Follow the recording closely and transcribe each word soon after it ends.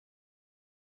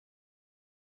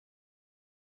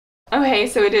Okay,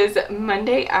 so it is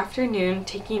Monday afternoon,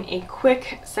 taking a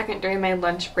quick second during my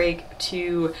lunch break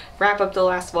to wrap up the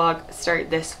last vlog, start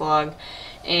this vlog,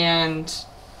 and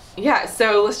yeah,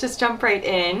 so let's just jump right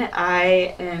in.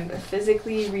 I am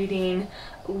physically reading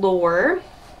Lore,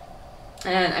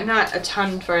 and I'm not a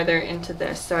ton further into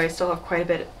this, so I still have quite a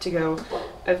bit to go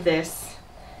of this.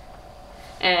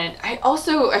 And I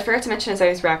forgot to mention as I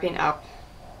was wrapping up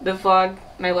the vlog,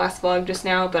 my last vlog just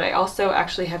now, but I also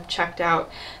actually have checked out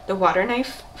The Water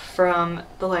Knife from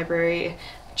the library.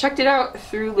 Checked it out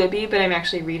through Libby, but I'm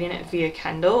actually reading it via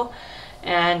Kindle.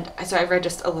 And so I've read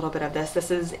just a little bit of this.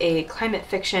 This is a climate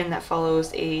fiction that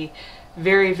follows a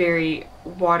very, very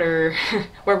where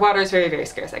water is very, very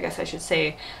scarce, I guess I should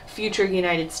say, future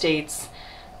United States.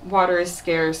 Water is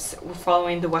scarce. We're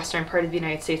following the western part of the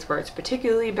United States where it's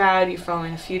particularly bad. You're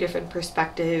following a few different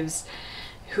perspectives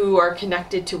who are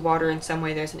connected to water in some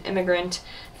way. There's an immigrant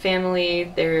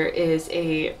family, there is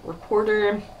a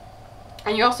reporter,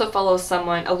 and you also follow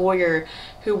a lawyer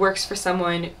who works for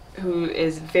someone who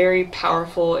is very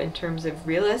powerful in terms of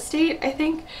real estate, I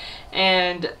think,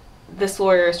 and this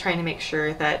lawyer is trying to make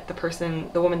sure that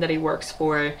the woman that he works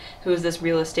for, who is this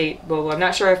real estate, I'm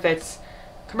not sure if it's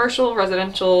commercial,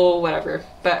 residential, whatever,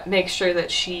 but make sure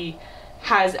that she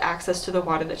has access to the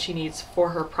water that she needs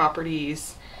for her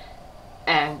properties,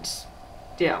 and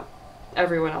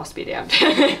everyone else be damned.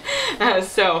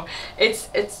 So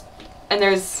and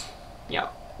there's,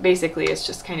 basically it's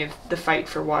just kind of the fight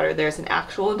for water. There's an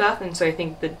actual death, and so I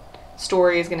think the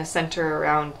story is going to center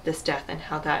around this death and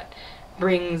how that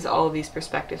brings all of these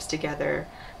perspectives together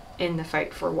in the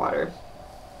fight for water.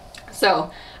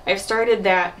 So I've started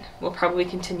that. We'll probably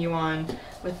continue on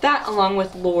with that along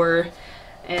with Lore,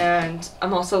 and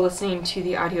I'm also listening to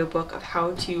the audiobook of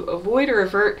How to Avoid or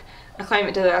Avert a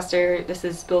Climate Disaster. This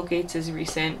is Bill Gates'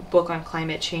 recent book on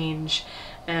climate change,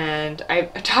 and I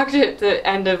talked at the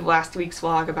end of last week's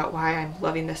vlog about why I'm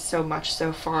loving this so much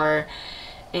so far,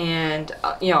 and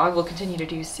I will continue to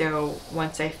do so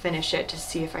once I finish it to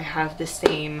see if I have the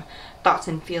same thoughts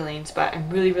and feelings, but I'm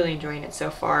really, really enjoying it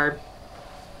so far.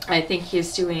 I think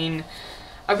he's doing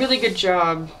a really good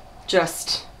job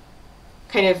just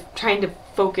kind of trying to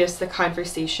focus the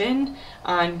conversation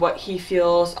on what he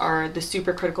feels are the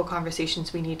super critical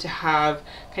conversations we need to have,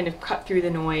 kind of cut through the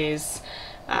noise.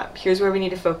 Here's where we need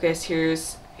to focus, here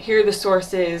are the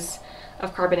sources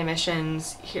of carbon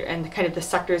emissions, here and kind of the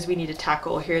sectors we need to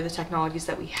tackle, here are the technologies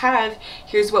that we have,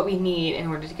 here's what we need in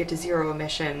order to get to zero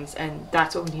emissions, and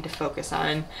that's what we need to focus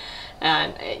on.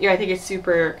 And I think it's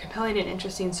super compelling and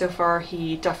interesting so far.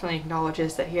 He definitely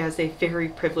acknowledges that he has a very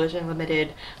privileged and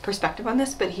limited perspective on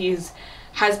this, but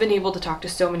has been able to talk to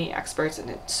so many experts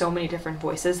and so many different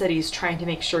voices that he's trying to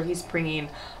make sure he's bringing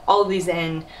all of these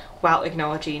in while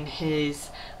acknowledging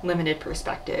his limited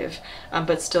perspective,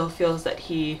 but still feels that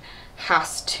he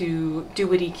has to do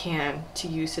what he can to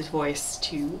use his voice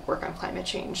to work on climate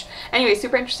change. Anyway,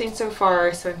 super interesting so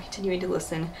far, so I'm continuing to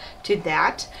listen to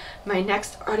that. My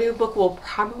next audiobook will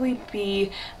probably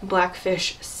be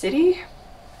Blackfish City,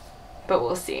 but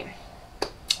we'll see.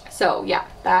 So yeah,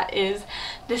 that is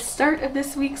the start of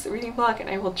this week's reading vlog, and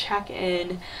I will check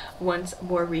in once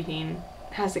more reading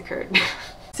has occurred.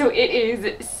 So it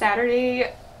is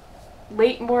Saturday,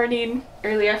 late morning,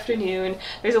 early afternoon.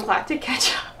 There's a lot to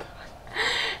catch up.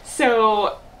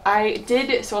 So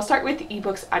I'll start with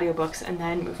ebooks, audiobooks, and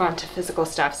then move on to physical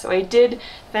stuff. So I did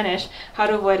finish How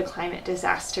to Avoid a Climate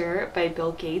Disaster by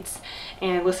Bill Gates,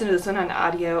 and listen to this one on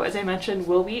audio. As I mentioned,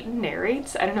 Will Wheaton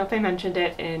narrates. I don't know if I mentioned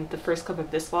it in the first clip of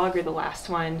this vlog or the last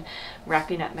one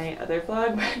wrapping up my other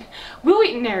vlog, but Will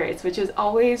Wheaton narrates, which is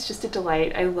always just a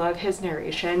delight. I love his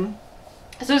narration.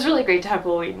 So it was really great to have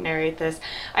Will Wheaton narrate this.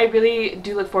 I really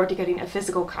do look forward to getting a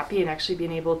physical copy and actually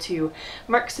being able to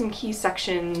mark some key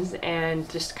sections and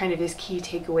just kind of his key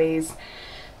takeaways.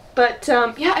 But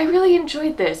yeah, I really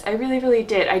enjoyed this. I really, really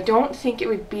did. I don't think it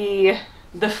would be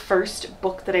the first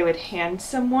book that I would hand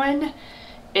someone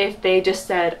if they just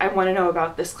said, I want to know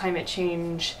about this climate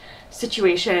change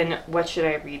situation, what should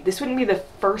I read? This wouldn't be the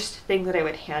first thing that I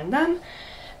would hand them.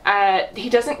 He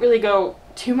doesn't really go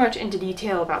too much into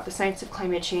detail about the science of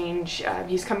climate change.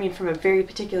 He's coming from a very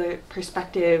particular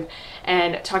perspective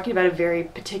and talking about a very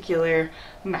particular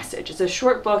message. It's a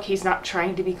short book. He's not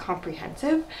trying to be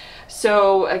comprehensive.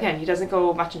 So again, he doesn't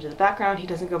go much into the background. He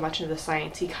doesn't go much into the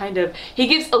science. He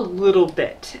gives a little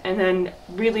bit and then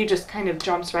really just kind of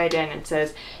jumps right in and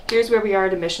says, here's where we are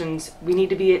at emissions. We need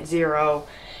to be at zero.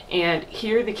 And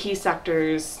here are the key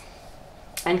sectors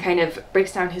and kind of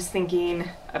breaks down his thinking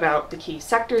about the key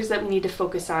sectors that we need to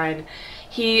focus on.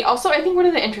 He also, I think one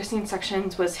of the interesting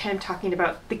sections was him talking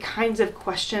about the kinds of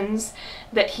questions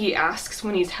that he asks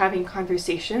when he's having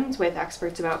conversations with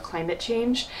experts about climate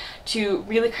change, to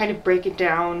really kind of break it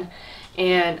down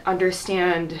and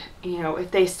understand, you know,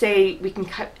 if they say we can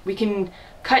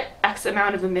cut X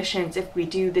amount of emissions if we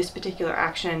do this particular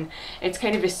action, it's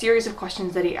kind of a series of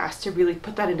questions that he asks to really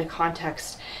put that into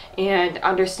context and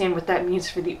understand what that means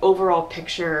for the overall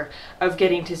picture of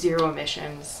getting to zero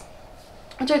emissions,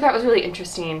 which I thought was really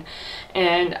interesting.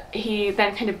 And he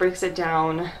then kind of breaks it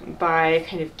down by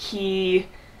key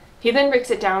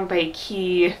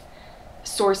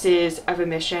sources of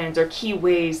emissions, or key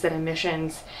ways that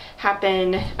emissions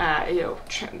happen, you know,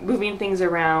 moving things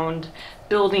around,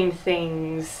 building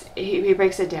things. He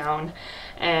breaks it down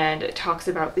and talks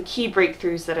about the key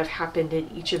breakthroughs that have happened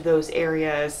in each of those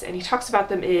areas, and he talks about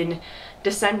them in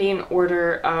descending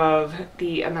order of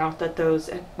the amount that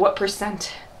what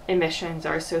percent emissions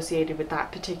are associated with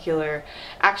that particular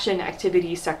action,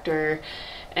 activity, sector,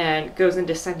 and goes in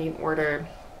descending order.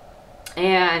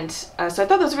 And so I thought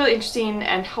that was a really interesting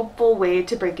and helpful way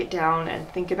to break it down and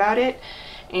think about it.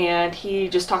 And he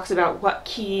just talks about what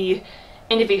key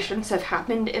innovations have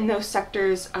happened in those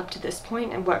sectors up to this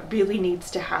point and what really needs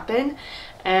to happen.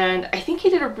 And I think he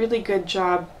did a really good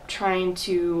job trying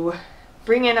to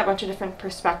bring in a bunch of different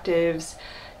perspectives,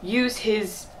 use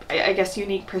his, I guess,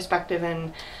 unique perspective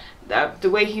and the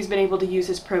way he's been able to use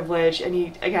his privilege. And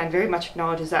he, again, very much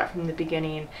acknowledges that from the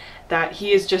beginning, that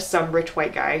he is just some rich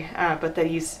white guy, but that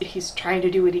he's trying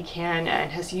to do what he can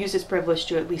and has used his privilege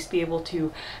to at least be able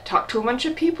to talk to a bunch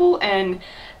of people. And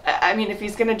I mean, if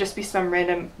he's gonna just be some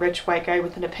random rich white guy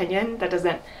with an opinion, that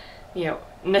doesn't, you know,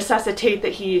 necessitate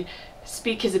that he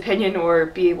speak his opinion or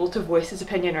be able to voice his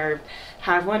opinion or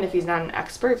have one if he's not an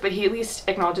expert, but he at least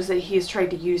acknowledges that he has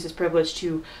tried to use his privilege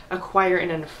to acquire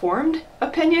an informed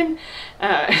opinion,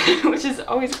 which is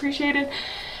always appreciated.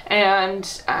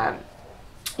 And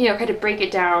you know, kind of break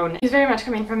it down. He's very much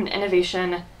coming from an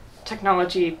innovation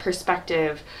technology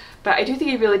perspective, but I do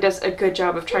think he really does a good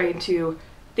job of trying to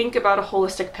think about a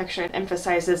holistic picture, and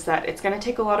emphasizes that it's going to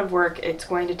take a lot of work, it's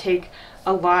going to take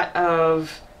a lot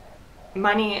of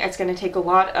money, it's going to take a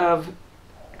lot of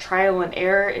trial and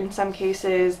error in some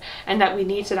cases, and that we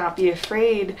need to not be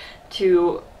afraid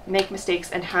to make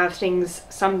mistakes and have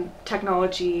some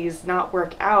technologies not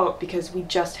work out, because we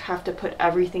just have to put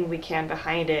everything we can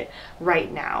behind it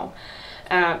right now.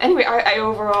 Anyway, I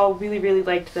overall really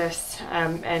liked this,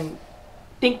 and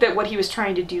think that what he was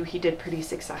trying to do, he did pretty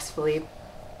successfully.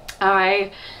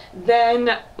 I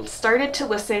then started to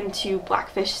listen to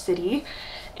Blackfish City,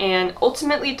 and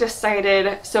ultimately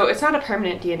decided, so it's not a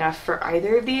permanent DNF for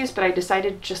either of these, but I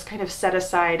decided to just kind of set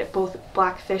aside both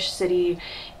Blackfish City,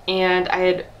 and I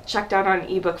had checked out on an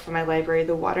ebook from my library,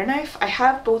 The Water Knife. I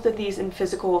have both of these in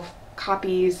physical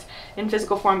copies, in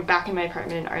physical form, back in my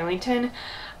apartment in Arlington,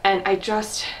 and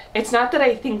it's not that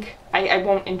I think I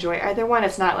won't enjoy either one.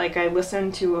 It's not like I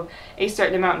listened to a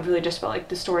certain amount and really just felt like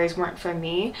the stories weren't for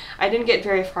me. I didn't get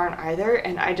very far in either,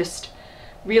 and I just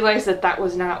realized that that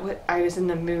was not what I was in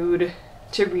the mood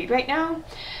to read right now,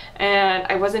 and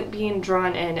I wasn't being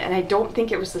drawn in, and I don't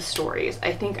think it was the stories.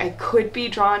 I think I could be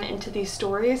drawn into these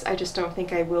stories, I just don't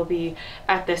think I will be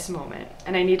at this moment,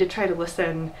 and I need to try to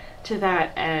listen to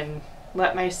that and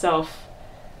let myself,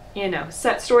 you know,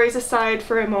 set stories aside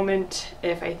for a moment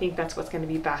if I think that's what's going to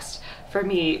be best for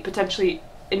me, potentially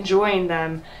enjoying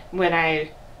them when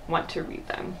I want to read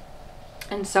them.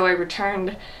 And so I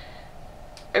returned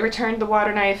The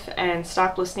Water Knife and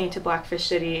stopped listening to Blackfish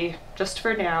City just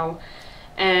for now,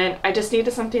 and I just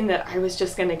needed something that I was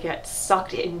just gonna get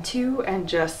sucked into,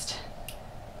 and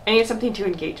I needed something to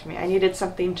engage me. I needed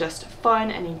something just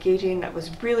fun and engaging that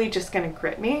was really just gonna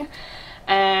grip me.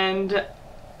 And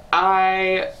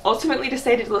I ultimately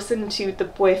decided to listen to The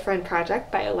Boyfriend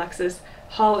Project by Alexis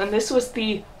Hall, and this was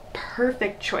the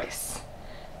perfect choice.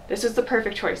 This was the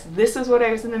perfect choice. This is what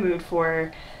I was in the mood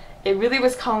for. It really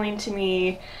was calling to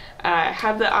me. I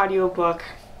had the audiobook,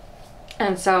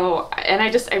 and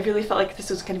I really felt like this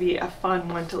was going to be a fun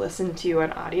one to listen to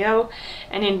on audio,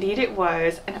 and indeed it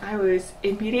was, and I was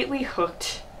immediately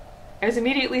hooked. I was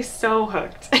immediately so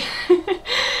hooked.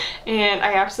 And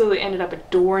I absolutely ended up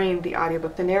adoring the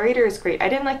audiobook. The narrator is great. I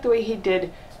didn't like the way he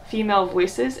did female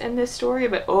voices in this story,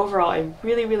 but overall I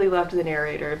really loved the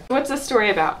narrator. What's the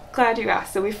story about? Glad you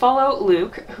asked. So we follow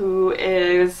Luke, who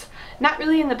is not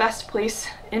really in the best place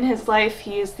in his life.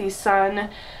 He is the son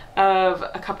of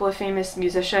a couple of famous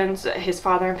musicians. His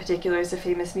father in particular is a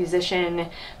famous musician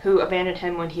who abandoned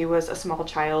him when he was a small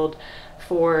child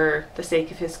for the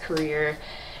sake of his career.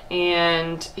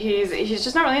 and he's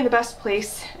just not really in the best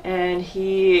place, and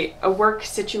a work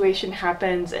situation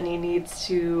happens and he needs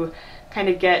to kind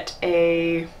of get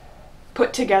a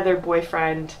put together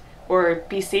boyfriend, or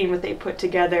be seen with a put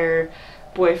together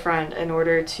boyfriend, in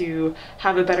order to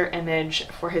have a better image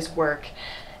for his work.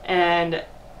 And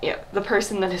you know, the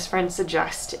person that his friends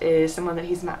suggest is someone that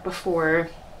he's met before,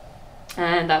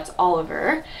 and that's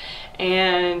Oliver.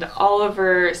 And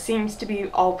Oliver seems to be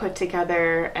all put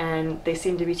together, and they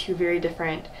seem to be two very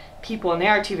different people, and they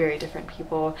are two very different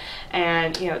people,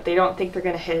 and you know, they don't think they're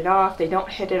gonna hit it off. They don't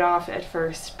hit it off at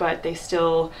first, but they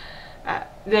still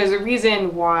there's a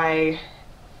reason why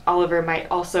Oliver might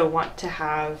also want to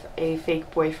have a fake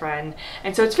boyfriend,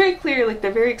 and so it's very clear, like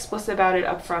they're very explicit about it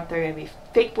up front. They're going to be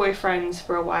fake boyfriends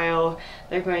for a while.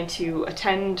 They're going to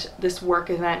attend this work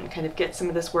event and kind of get some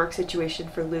of this work situation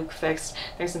for Luke fixed.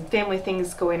 There's some family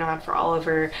things going on for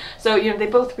Oliver, so you know, they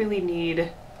both really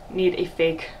need a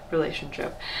fake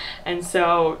relationship, and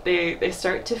so they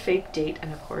start to fake date,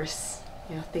 and of course,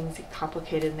 you know, things get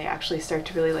complicated and they actually start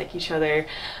to really like each other,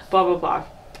 blah blah blah.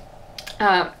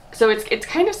 So it's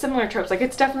kind of similar tropes. Like,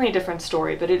 it's definitely a different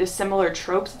story, but it is similar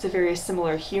tropes. It's a very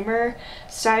similar humor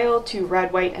style to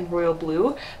Red, White, and Royal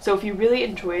Blue. So if you really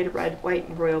enjoyed Red, White,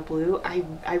 and Royal Blue,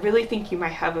 I really think you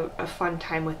might have a fun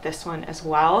time with this one as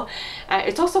well.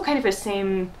 It's also kind of the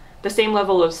same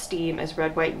level of steam as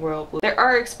Red, White, and Royal Blue. There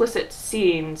are explicit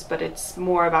scenes, but it's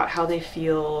more about how they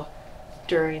feel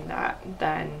during that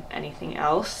than anything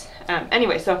else.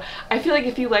 Anyway, so I feel like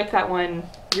if you like that one,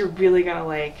 you're really gonna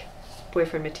like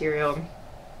Boyfriend Material.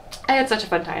 I had such a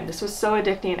fun time. This was so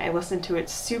addicting. I listened to it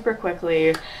super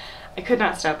quickly. I could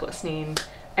not stop listening.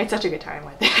 I had such a good time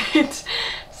with it.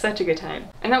 Such a good time.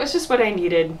 And that was just what I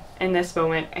needed in this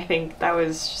moment. I think that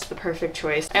was just the perfect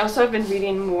choice. I also have been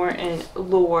reading more in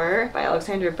Lore by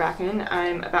Alexandra Bracken.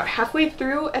 I'm about halfway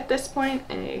through at this point,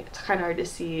 and it's kind of hard to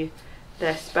see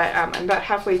this, but I'm about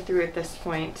halfway through at this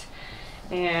point,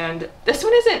 and this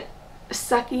one isn't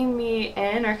sucking me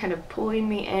in or kind of pulling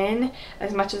me in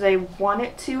as much as I want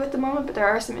it to at the moment, but there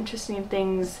are some interesting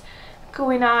things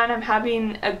going on. I'm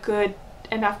having a good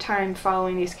enough time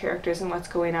following these characters and what's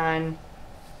going on,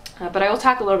 but I will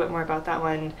talk a little bit more about that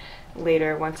one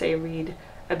later once I read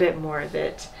a bit more of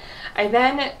it.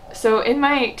 So in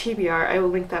my TBR, I will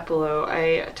link that below,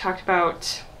 I talked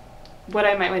about what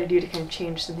I might want to do to kind of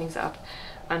change some things up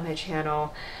on my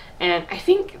channel, and I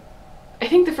think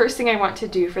the first thing I want to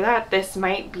do for that, this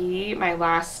might be my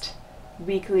last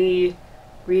weekly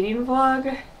reading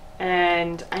vlog,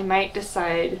 and I might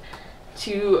decide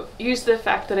to use the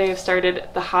fact that I have started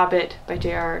The Hobbit by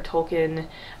J.R.R. Tolkien. I'm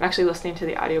actually listening to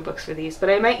the audiobooks for these, but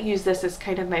I might use this as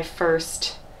kind of my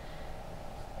first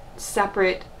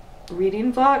separate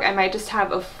reading vlog. I might just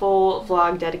have a full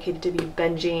vlog dedicated to me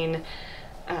binging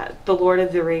the Lord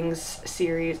of the Rings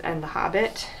series and The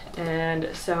Hobbit.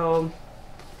 And so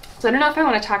I don't know if I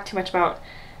want to talk too much about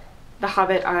The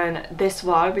Hobbit on this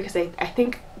vlog, because I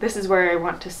think this is where I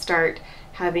want to start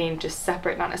having just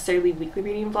separate, not necessarily weekly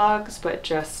reading vlogs, but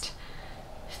just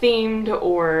themed,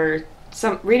 or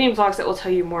some reading vlogs that will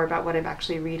tell you more about what I'm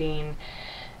actually reading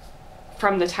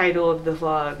from the title of the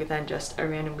vlog than just a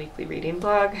random weekly reading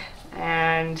vlog.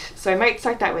 And so I might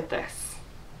start that with this.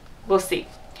 We'll see.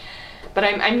 But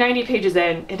I'm 90 pages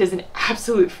in. It is an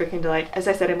absolute freaking delight. As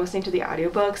I said, I'm listening to the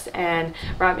audiobooks, and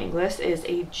Rob Inglis is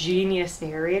a genius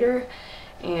narrator,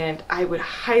 and I would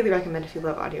highly recommend if you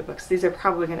love audiobooks. These are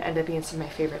probably going to end up being some of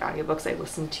my favorite audiobooks I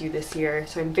listened to this year,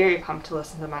 so I'm very pumped to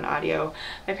listen to them on audio.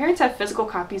 My parents have physical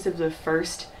copies of the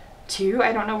first two.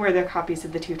 I don't know where their copies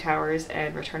of The Two Towers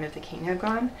and Return of the King have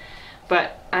gone,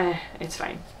 but it's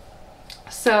fine.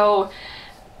 So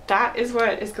that is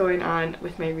what is going on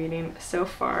with my reading so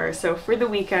far. So for the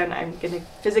weekend, I'm going to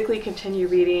physically continue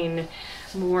reading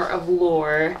more of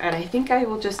Lore, and I think I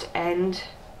will just end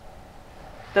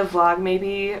the vlog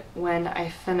maybe when I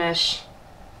finish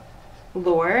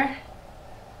Lore,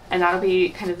 and that'll be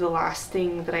kind of the last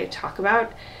thing that I talk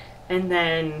about, and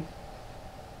then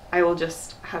I will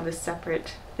just have a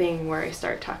separate thing where I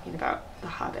start talking about The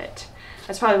Hobbit.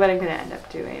 That's probably what I'm going to end up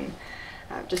doing.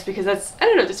 Just because that's, I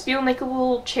don't know, just feeling like a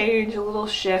little change, a little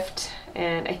shift,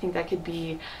 and I think that could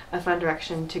be a fun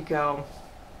direction to go.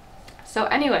 So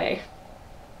anyway,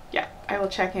 yeah, I will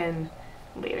check in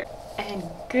later. And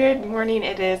good morning,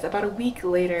 it is about a week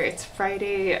later. It's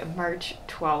Friday, March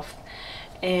 12th.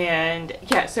 And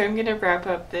yeah, so I'm gonna wrap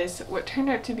up this, what turned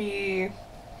out to be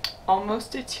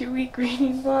almost a 2-week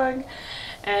reading vlog.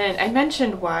 And I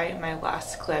mentioned why in my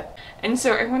last clip. And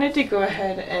so I wanted to go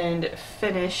ahead and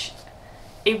finish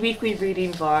a weekly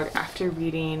reading vlog after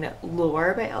reading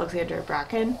Lore by Alexandra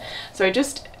Bracken. So I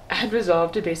just had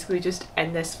resolved to basically just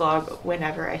end this vlog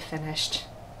whenever I finished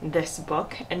this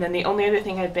book. And then the only other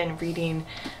thing I've been reading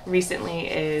recently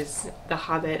is The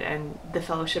Hobbit and The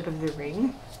Fellowship of the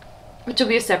Ring, which will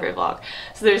be a separate vlog.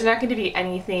 So there's not going to be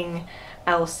anything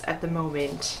else at the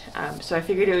moment. So I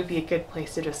figured it would be a good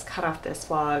place to just cut off this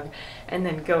vlog and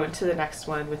then go into the next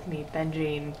one with me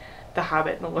binging The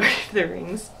Hobbit and The Lord of the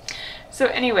Rings. So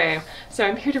anyway, so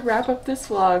I'm here to wrap up this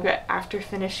vlog after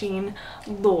finishing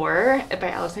Lore by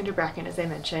Alexandra Bracken, as I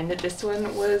mentioned. This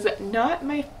one was not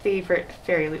my favorite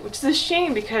fairy, which is a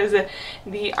shame because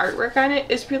the artwork on it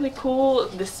is really cool.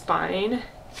 The spine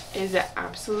is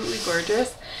absolutely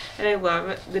gorgeous and I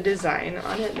love the design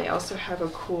on it. They also have a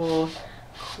cool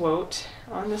quote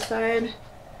on the side.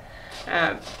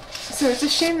 So it's a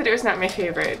shame that it was not my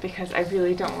favorite because I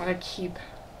really don't want to keep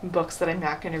books that I'm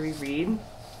not going to reread.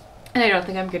 And I don't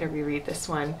think I'm going to reread this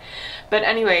one. But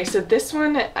anyway, so this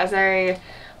one, as I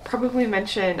probably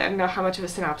mentioned, I don't know how much of a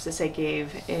synopsis I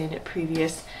gave in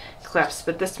previous clips,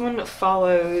 but this one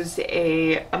follows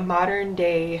a modern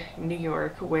day New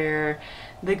York where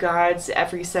the gods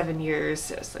every 7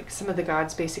 years, it's like some of the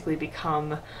gods basically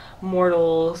become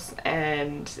mortals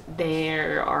and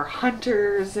there are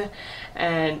hunters,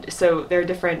 and so there are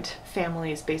different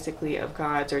families basically of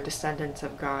gods or descendants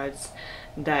of gods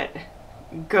that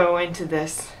go into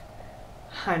this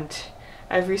hunt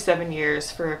every 7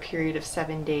 years for a period of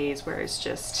 7 days where it's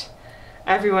just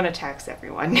everyone attacks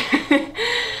everyone.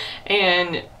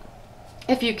 And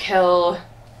if you kill,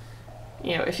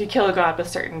 if you kill a god with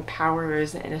certain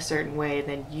powers in a certain way,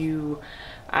 then you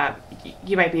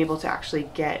might be able to actually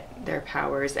get their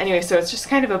powers. Anyway, so it's just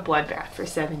kind of a bloodbath for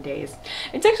 7 days.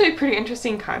 It's actually a pretty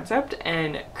interesting concept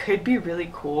and could be really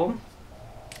cool,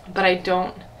 but I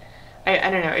don't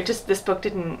know, this book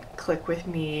didn't click with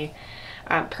me.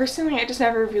 Personally, I just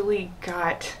never really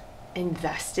got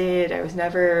invested. I was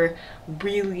never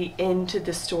really into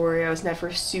the story. I was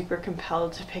never super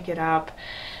compelled to pick it up.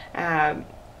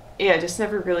 Yeah, just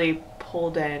never really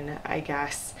pulled in, I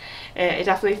guess. It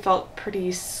definitely felt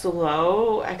pretty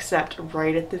slow, except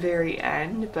right at the very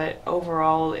end, but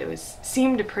overall it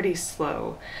seemed pretty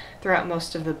slow throughout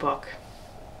most of the book.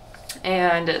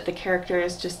 And the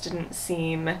characters just didn't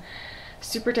seem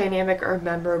super dynamic or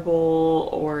memorable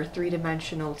or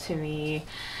three-dimensional to me.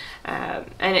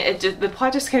 And the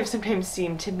plot just kind of sometimes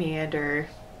seemed to meander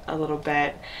a little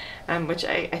bit, which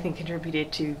I think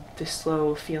contributed to the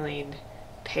slow feeling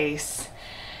pace.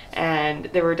 And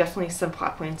there were definitely some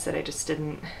plot points that I just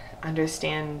didn't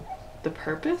understand the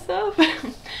purpose of.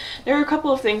 There were a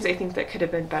couple of things I think that could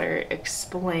have been better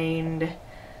explained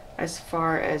as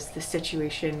far as the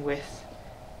situation with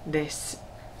this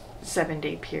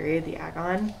 7-day period, the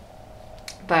Agon,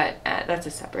 but that's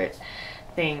a separate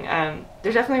thing.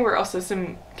 There definitely were also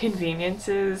some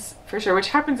conveniences for sure, which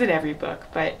happens in every book,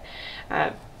 but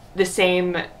the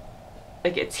same,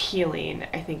 like, it's healing.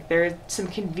 I think there are some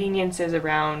conveniences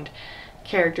around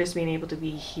characters being able to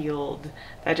be healed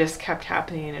that just kept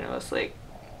happening, and I was like,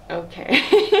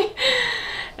 okay.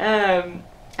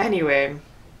 Anyway,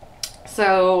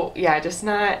 so yeah, just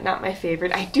not my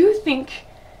favorite. I do think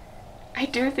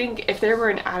if there were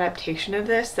an adaptation of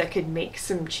this that could make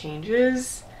some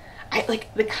changes,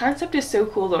 the concept is so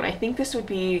cool though, and I think this would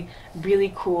be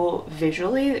really cool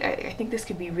visually. I think this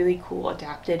could be really cool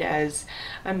adapted as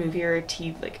a movie or a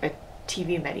TV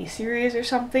miniseries or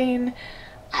something.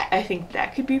 I think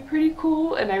that could be pretty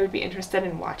cool, and I would be interested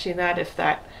in watching that if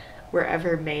that were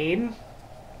ever made.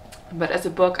 But as a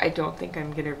book, I don't think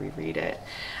I'm gonna reread it.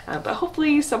 But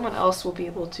hopefully someone else will be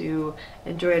able to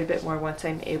enjoy it a bit more once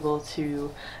I'm able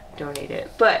to donate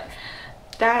it. But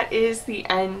that is the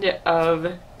end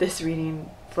of this reading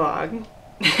vlog.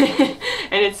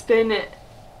 And it's been,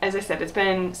 as I said, it's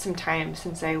been some time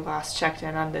since I last checked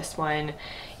in on this one,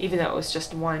 even though it was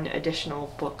just one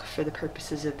additional book for the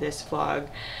purposes of this vlog.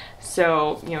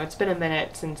 So, it's been a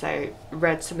minute since I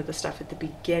read some of the stuff at the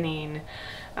beginning,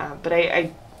 but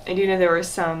I do know there were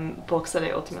some books that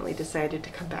I ultimately decided to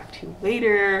come back to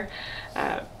later,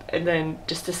 and then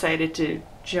just decided to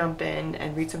jump in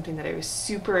and read something that I was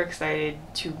super excited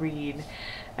to read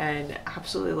and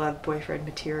absolutely loved boyfriend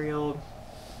material,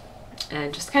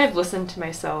 and just kind of listened to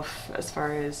myself as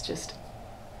far as just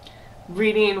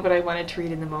reading what I wanted to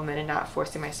read in the moment and not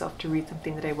forcing myself to read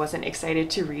something that I wasn't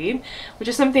excited to read, which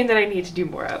is something that I need to do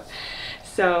more of.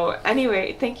 So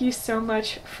anyway, thank you so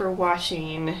much for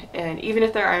watching, and even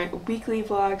if there aren't weekly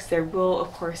vlogs, there will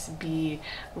of course be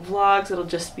vlogs. It'll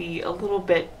just be a little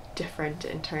bit different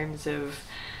in terms of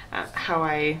how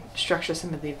I structure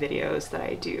some of the videos that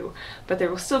I do. But there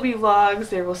will still be vlogs,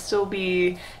 there will still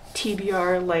be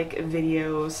TBR-like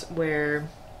videos where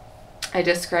I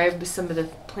describe some of the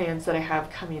plans that I have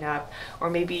coming up, or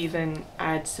maybe even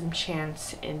add some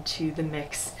chants into the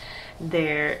mix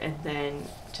there, and then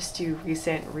just do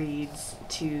recent reads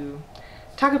to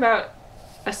talk about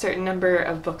a certain number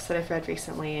of books that I've read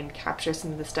recently and capture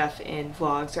some of the stuff in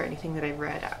vlogs or anything that I've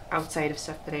read outside of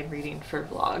stuff that I'm reading for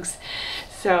vlogs.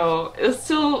 So it'll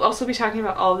still also be talking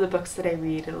about all of the books that I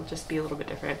read. It'll just be a little bit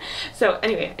different. So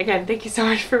anyway, again, thank you so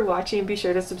much for watching. Be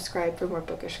sure to subscribe for more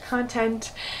bookish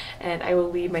content, and I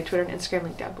will leave my Twitter and Instagram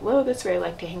link down below. That's where I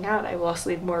like to hang out. I will also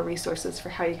leave more resources for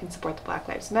how you can support the Black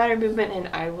Lives Matter movement, and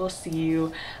I will see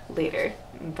you later.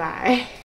 Bye.